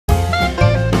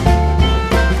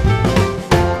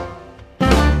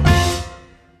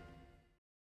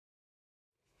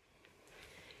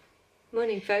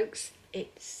Morning folks,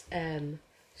 it's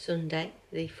Sunday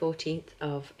the 14th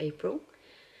of April.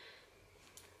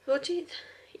 14th?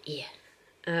 Yeah.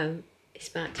 It's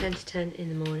about 10 to 10 in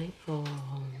the morning. Oh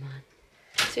man.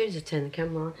 As soon as I turn the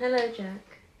camera on. Hello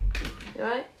Jack. You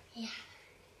alright? Yeah.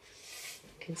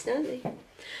 Can stand me.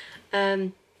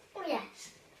 Oh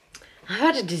yes. I've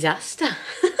had a disaster.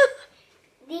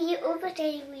 The other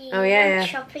day we went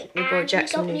shopping we bought and Jack we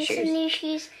some got new me shoes. some new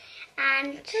shoes,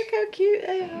 and Look how cute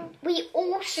they are. we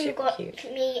also Super got cute.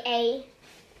 me a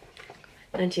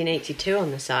 1982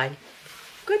 on the side.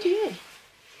 Good year.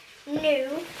 new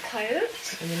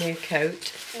coat. And a new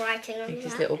coat. Writing on Like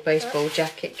his that. little baseball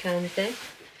jacket kind of thing.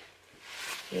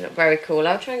 You look very cool.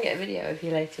 I'll try and get a video of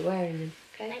you later wearing them.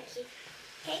 Okay. Thank you.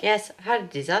 Okay. Yes, I've had a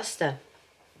disaster.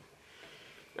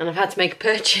 And I've had to make a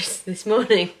purchase this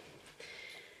morning.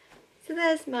 So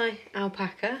there's my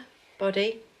alpaca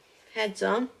body. Head's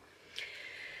on.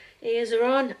 Ears are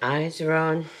on. Eyes are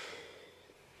on.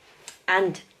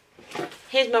 And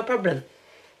here's my problem.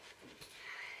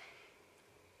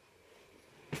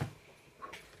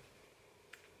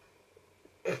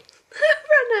 I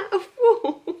ran out of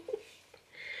wool.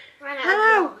 Ran out of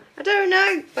How? yarn. I don't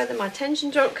know whether my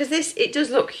tension's wrong, because it does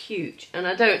look huge, and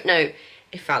I don't know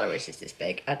if Valerie's is this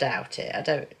big. I doubt it. I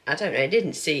don't know. It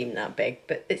didn't seem that big,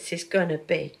 but this is gonna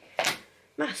be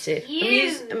massive.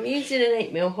 I'm using an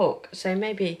 8mm hook, so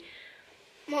maybe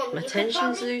Mom, my you could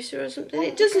tension's probably- looser or something. Mum,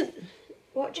 It doesn't.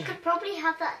 What? You Jack? could probably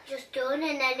have that just done,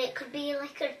 and then it could be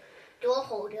like a door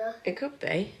holder. It could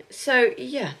be. So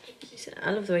yeah,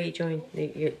 I love the way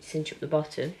you cinch up the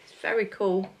bottom. It's very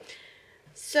cool.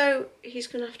 So he's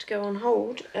gonna have to go on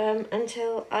hold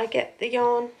until I get the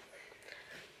yarn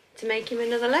to make him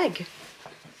another leg.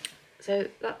 So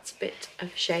that's a bit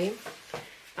of a shame.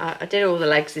 I did all the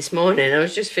legs this morning. I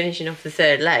was just finishing off the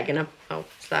third leg, and I was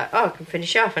like, oh, I can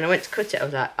finish off. And I went to cut it. I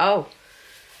was like, oh,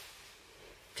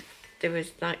 there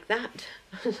was like that.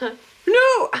 I was like,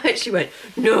 no. I actually went,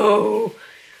 no.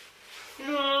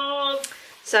 No.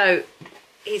 So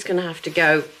he's going to have to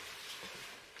go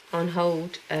on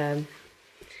hold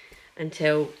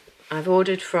until I've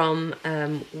ordered from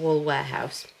Wool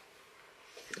Warehouse.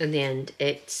 In the end,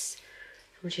 it's,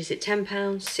 how much is it? £10,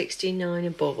 $16.9 a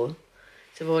ball.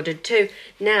 So I've ordered 2.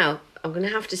 Now I'm going to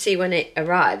have to see when it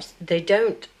arrives. They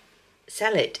don't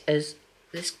sell it as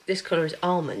this colour is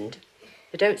almond.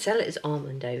 They don't sell it as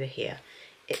almond over here.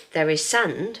 There is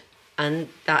sand, and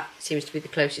that seems to be the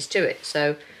closest to it.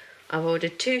 So I've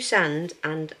ordered 2 sand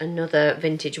and another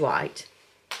vintage white.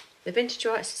 The vintage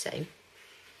white's the same,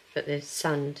 but the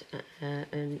sand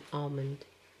and almond,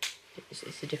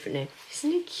 it's a different name.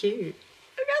 Isn't it cute?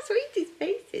 Look how sweet his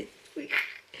face is.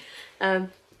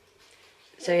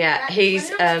 So yeah, he's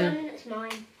When that's done, it's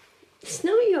mine. it's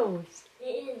not yours.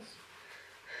 It is.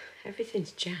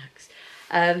 Everything's Jack's.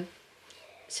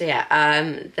 So yeah,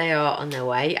 they are on their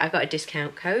way. I got a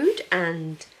discount code,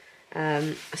 and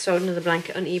I sold another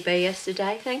blanket on eBay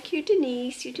yesterday. Thank you,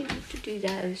 Denise. You didn't have to do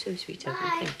that. Oh, so sweet of you.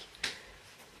 Bye. Thank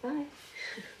you.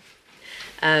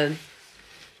 Bye.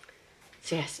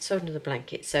 So yes, I sold another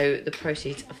blanket. So the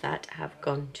proceeds of that have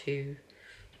gone to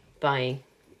buying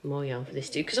more yarn for this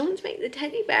dude, because I want to make the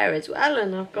teddy bear as well,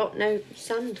 and I've got no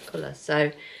sand colour.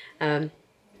 So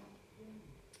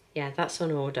yeah, that's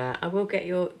on order. I will get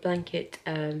your blanket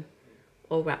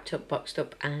all wrapped up, boxed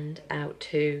up, and out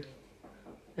to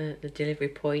the delivery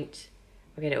point.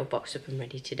 I'll get it all boxed up and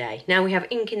ready today. Now we have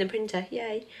ink in the printer,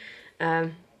 yay!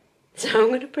 So I'm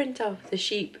going to print off the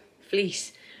sheep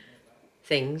fleece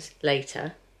things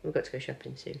later. We've got to go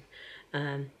shopping soon.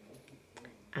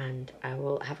 And I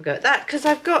will have a go at that, because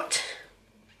I've got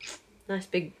a nice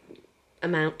big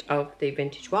amount of the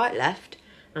vintage white left,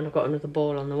 and I've got another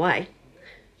ball on the way.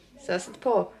 So I said to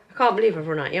Paul, I can't believe I've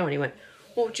run out of yarn. He went,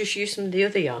 oh, just use some of the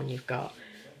other yarn you've got.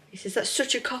 He says, that's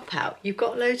such a cop-out. You've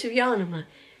got loads of yarn. I'm like,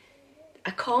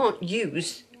 I can't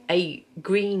use a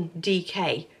green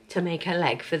DK to make a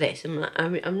leg for this. I'm like,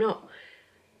 I'm not.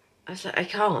 I was like, I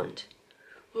can't.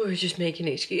 Oh, he's just making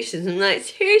excuses. I'm like,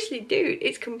 seriously, dude,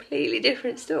 it's completely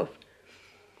different stuff.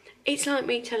 It's like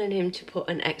me telling him to put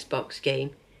an Xbox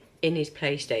game in his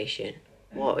PlayStation.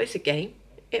 What, it's a game?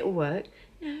 It'll work.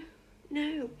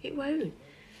 No, it won't.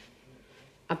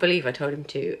 I believe I told him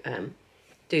to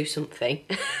do something.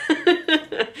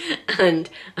 And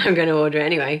I'm going to order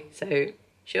anyway, so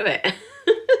shove it.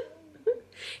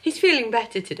 He's feeling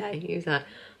better today. He was like,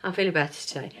 I'm feeling better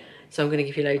today, so I'm going to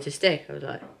give you loads of stick. I was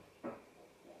like,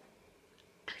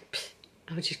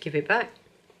 I'll just give it back.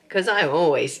 Because I'm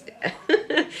always,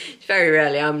 it's very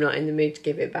rarely I'm not in the mood to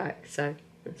give it back, so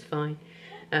that's fine.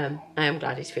 I am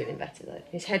glad he's feeling better though.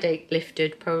 His headache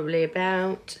lifted probably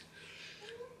about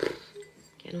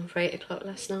getting on for 8 o'clock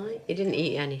last night. He didn't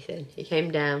eat anything. He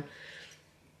came down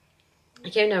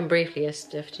briefly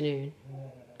yesterday afternoon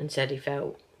and said he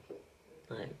felt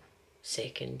like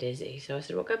sick and dizzy. So I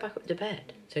said, well, go back up to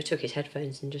bed. So he took his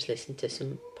headphones and just listened to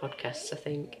some podcasts, I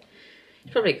think.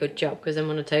 It's probably a good job, because then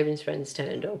one of Tobin's friends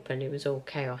turned up and it was all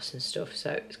chaos and stuff.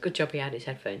 So it's a good job he had his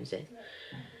headphones in.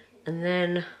 And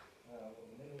then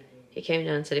he came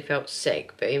down and said he felt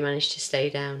sick, but he managed to stay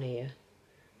down here.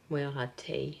 We all had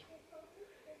tea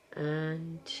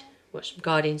and watched some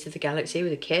Guardians of the Galaxy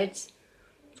with the kids.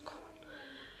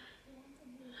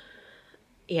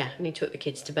 Yeah, and he took the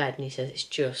kids to bed and he says it's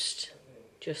just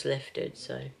lifted,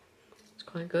 so it's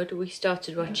quite good. We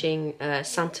started watching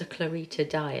Santa Clarita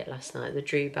Diet last night, the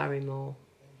Drew Barrymore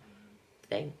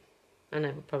thing. I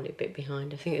know we're probably a bit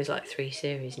behind. I think there's like 3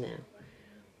 series now.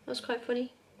 That was quite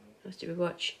funny. What else did we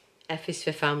watch? F is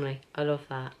for Family. I love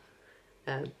that.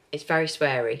 It's very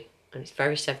sweary and it's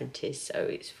very 70s, so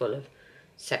it's full of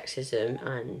sexism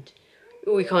and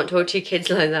we can't talk to your kids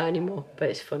like that anymore, but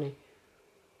it's funny.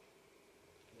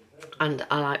 And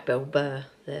I like Bill Burr,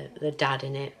 the dad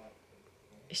in it.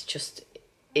 It's just,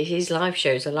 his live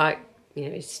shows are like, you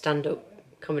know, his stand-up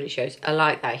comedy shows are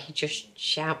like that. He just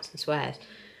shouts and swears.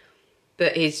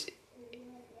 But he's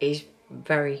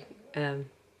very,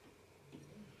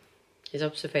 his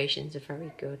observations are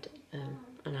very good, and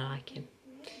I like him.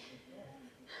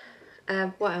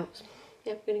 What else?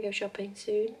 Yeah, we're going to go shopping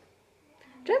soon.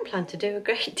 I don't plan to do a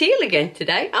great deal again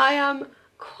today. I am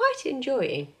quite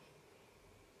enjoying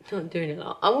not doing a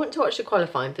lot. I want to watch the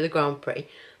qualifying for the Grand Prix,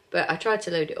 but I tried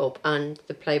to load it up and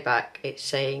the playback, it's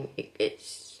saying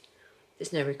there's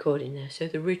no recording there, so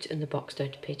the root and the box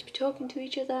don't appear to be talking to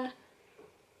each other.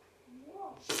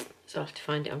 So I'll have to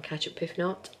find it on catch up if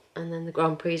not. And then the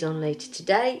Grand Prix is on later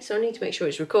today, so I need to make sure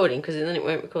it's recording, because then it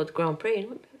won't record the Grand Prix and I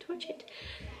won't be able to watch it.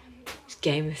 It's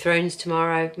Game of Thrones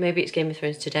tomorrow. Maybe it's Game of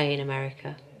Thrones today in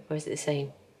America. Or is it the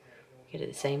same? Get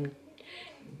it the same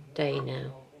day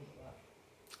now.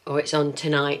 Or it's on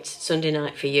tonight, Sunday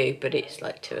night for you, but it's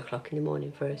like 2 o'clock in the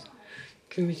morning for us.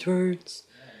 Game of Thrones.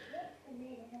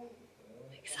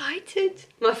 Excited.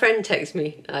 My friend texted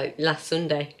me last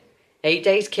Sunday. 8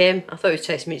 days, Kim. I thought he was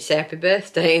texting me to say happy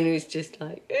birthday, and he was just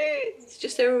like, it's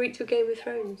just over a week till Game of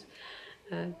Thrones.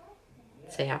 So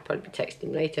yeah, I'll probably be texting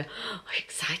him later. Oh,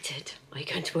 excited. Are you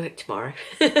going to work tomorrow?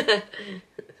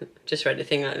 Just read a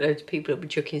thing like loads of people will be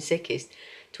chucking sickies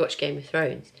to watch Game of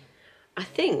Thrones. I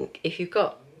think if you've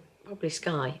got probably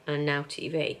Sky and Now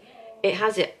TV, it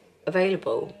has it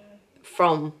available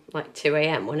from like 2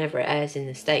 AM whenever it airs in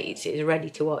the States. It's ready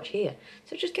to watch here.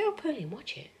 So just get up early and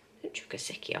watch it. Don't chuck a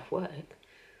sickie off work.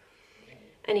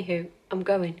 Anywho, I'm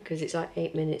going because it's like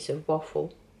 8 minutes of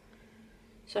waffle.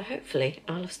 So hopefully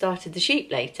I'll have started the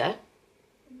sheep later.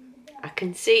 I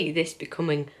can see this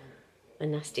becoming a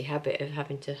nasty habit of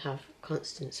having to have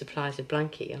constant supplies of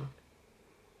blanket yarn.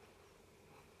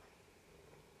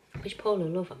 Which Paul will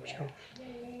love, I'm sure.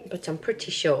 But I'm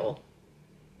pretty sure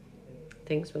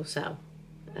things will sell.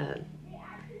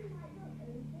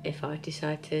 If I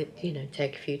decide to, you know,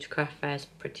 take a few to craft fairs,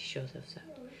 I'm pretty sure they'll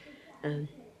sell.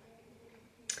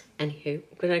 Anywho,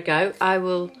 I'm going to go. I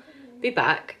will be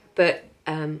back, but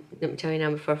let me tell you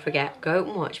now before I forget, go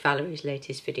and watch Valerie's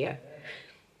latest video.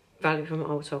 Valerie from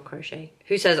Old Soul Crochet,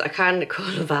 who says I can call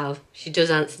her Val. She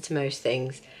does answer to most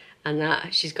things, and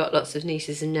that she's got lots of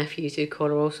nieces and nephews who call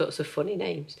her all sorts of funny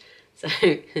names. So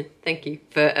thank you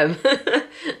for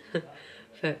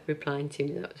for replying to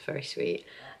me. That was very sweet.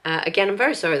 Again, I'm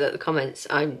very sorry that the comments,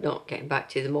 I'm not getting back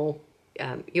to them all.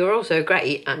 You're also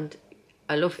great, and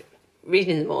I love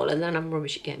reading them all, and then I'm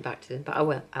rubbish at getting back to them. But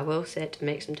I will sit and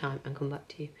make some time and come back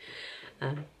to you.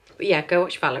 But yeah, go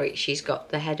watch Valerie. She's got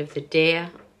the head of the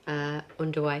deer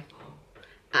underway,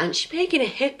 and she's making a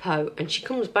hippo, and she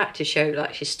comes back to show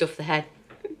like she's stuffed the head,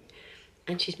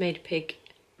 and she's made a pig,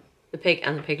 the pig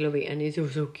and the pig lubby, and he's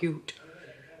so cute.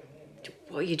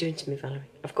 What are you doing to me, Valerie?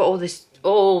 I've got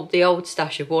all the old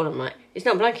stash of wool. I'm like, it's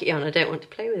not blanket yarn, I don't want to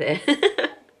play with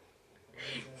it.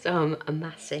 So I'm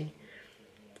amassing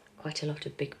quite a lot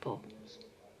of big balls.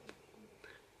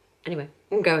 Anyway,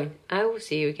 I'm going. I will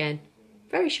see you again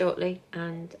very shortly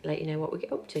and let you know what we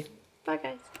get up to. Bye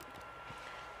guys.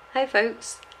 Hi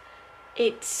folks.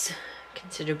 It's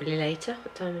considerably later.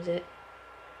 What time is it?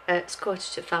 It's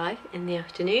 5:15 in the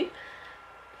afternoon.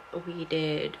 We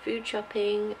did food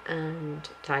shopping and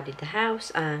tidied the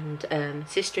house, and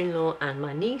sister-in-law and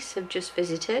my niece have just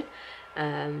visited.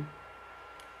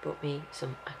 Brought me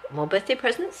some more birthday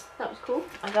presents. That was cool.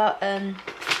 I got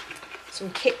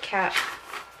some Kit Kat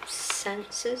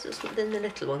sensors or something, the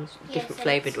little ones, different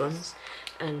flavoured ones,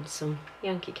 and some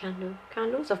Yankee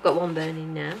candles. I've got one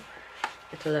burning now.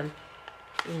 little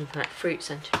like fruit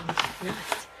centre.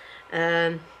 Nice.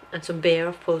 And some beer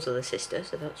off Paul's other sister,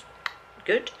 so that's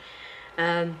good.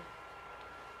 I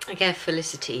gave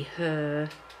Felicity the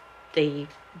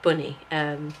bunny.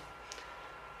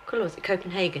 Colour was it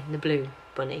Copenhagen, the blue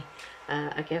bunny.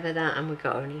 I gave her that, and we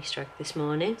got her an Easter egg this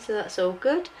morning, so that's all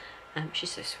good.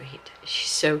 She's so sweet. She's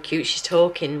so cute. She's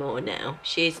talking more now.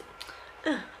 She's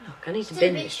look, I need to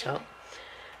bin this top.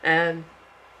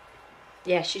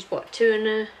 Yeah, she's what,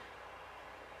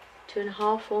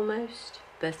 2.5 almost.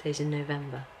 Birthday's in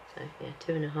November, so yeah,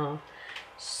 2.5.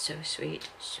 So sweet,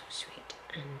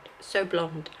 and so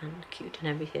blonde and cute and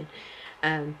everything.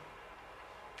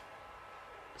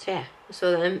 So yeah, I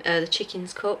saw them. The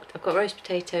chicken's cooked. I've got roast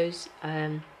potatoes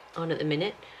on at the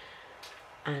minute,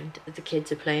 and the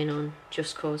kids are playing on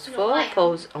Just Cause 4.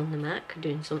 Paul's on the Mac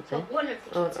doing something. But one of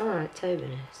the kids. Oh, all right,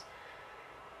 Tobin is.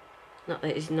 Not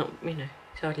that he's not, you know,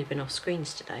 he's hardly been off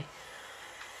screens today.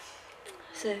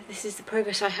 So this is the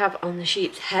progress I have on the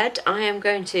sheep's head. I am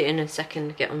going to, in a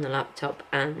second, get on the laptop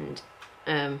and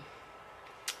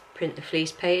print the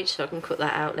fleece page so I can cut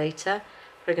that out later.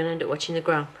 We're going to end up watching the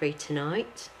Grand Prix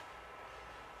tonight,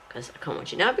 because I can't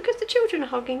watch it now because the children are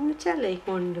hogging the telly.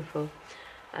 Wonderful.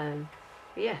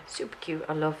 Yeah, super cute.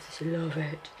 I love this. I love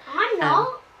it. I'm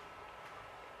not.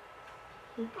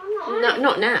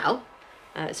 Not now.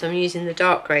 So I'm using the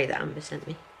dark grey that Amber sent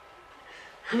me.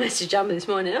 I messaged Amber this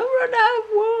morning, I've run out of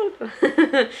wool.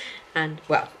 And,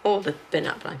 well, all the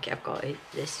bin-up blanket I've got is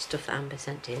this stuff that Amber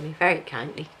sent to me very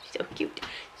kindly. So cute.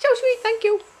 So sweet, thank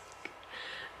you.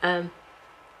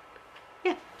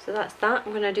 Yeah, so that's that.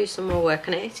 I'm going to do some more work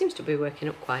on it. It seems to be working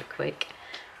up quite quick.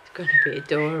 It's going to be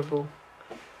adorable.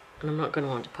 And I'm not going to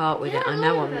want to part with it. I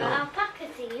know I'm not. Alpaca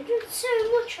thing. You've done so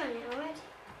much on it already.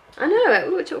 I know,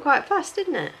 it worked up quite fast,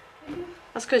 didn't it?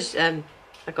 That's because I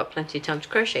got plenty of time to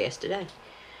crochet yesterday.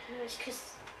 No, it's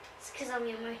because I'm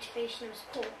your motivational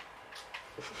support.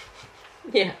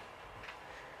 Yeah.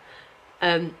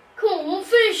 Come on, we'll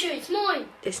finish it. It's mine.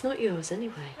 It's not yours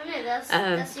anyway. I know,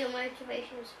 that's your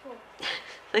motivational support.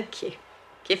 Thank you.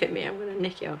 Give it me, I'm going to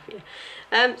nick it off you.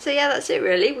 So yeah, that's it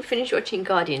really. We finished watching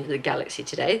Guardians of the Galaxy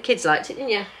today. The kids liked it,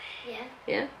 didn't you? Yeah.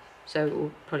 Yeah. So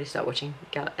we'll probably start watching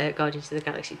Guardians of the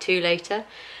Galaxy 2 later.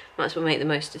 Might as well make the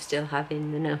most of still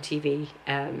having the Now TV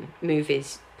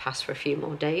movies pass for a few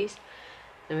more days.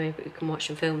 Then maybe we can watch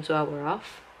some films while we're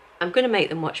off. I'm going to make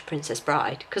them watch Princess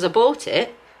Bride, because I bought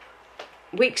it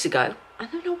weeks ago and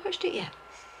I've not watched it yet.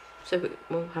 So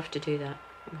we'll have to do that.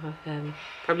 We'll have,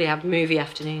 probably have movie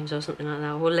afternoons or something like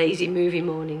that, or lazy movie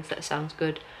mornings. That sounds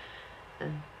good.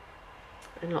 And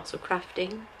lots of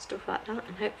crafting, stuff like that,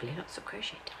 and hopefully lots of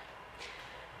crochet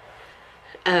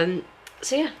time.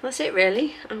 So yeah, that's it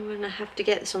really. I'm going to have to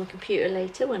get this on the computer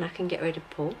later when I can get rid of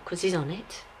Paul, because he's on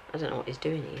it. I don't know what he's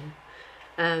doing either.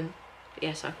 But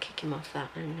yes, I'll kick him off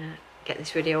that and get this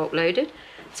video uploaded.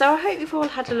 So I hope you've all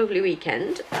had a lovely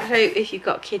weekend. I hope if you've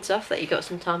got kids off that you got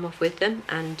some time off with them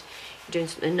and you're doing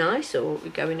something nice, or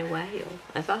you're going away, or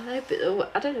whatever. I hope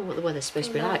I don't know what the weather's supposed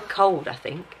to be like. Cold, I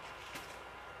think.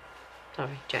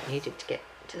 Sorry, Jack needed to get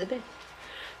to the bin.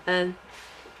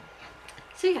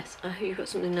 So yes, I hope you've got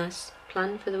something nice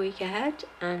planned for the week ahead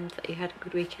and that you had a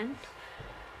good weekend.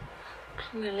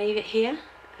 I'm going to leave it here.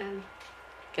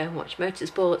 Go and watch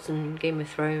motorsports and Game of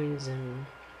Thrones and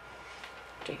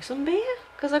drink some beer,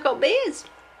 because I got beers.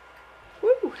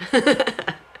 Woo!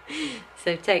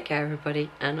 So take care everybody,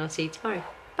 and I'll see you tomorrow.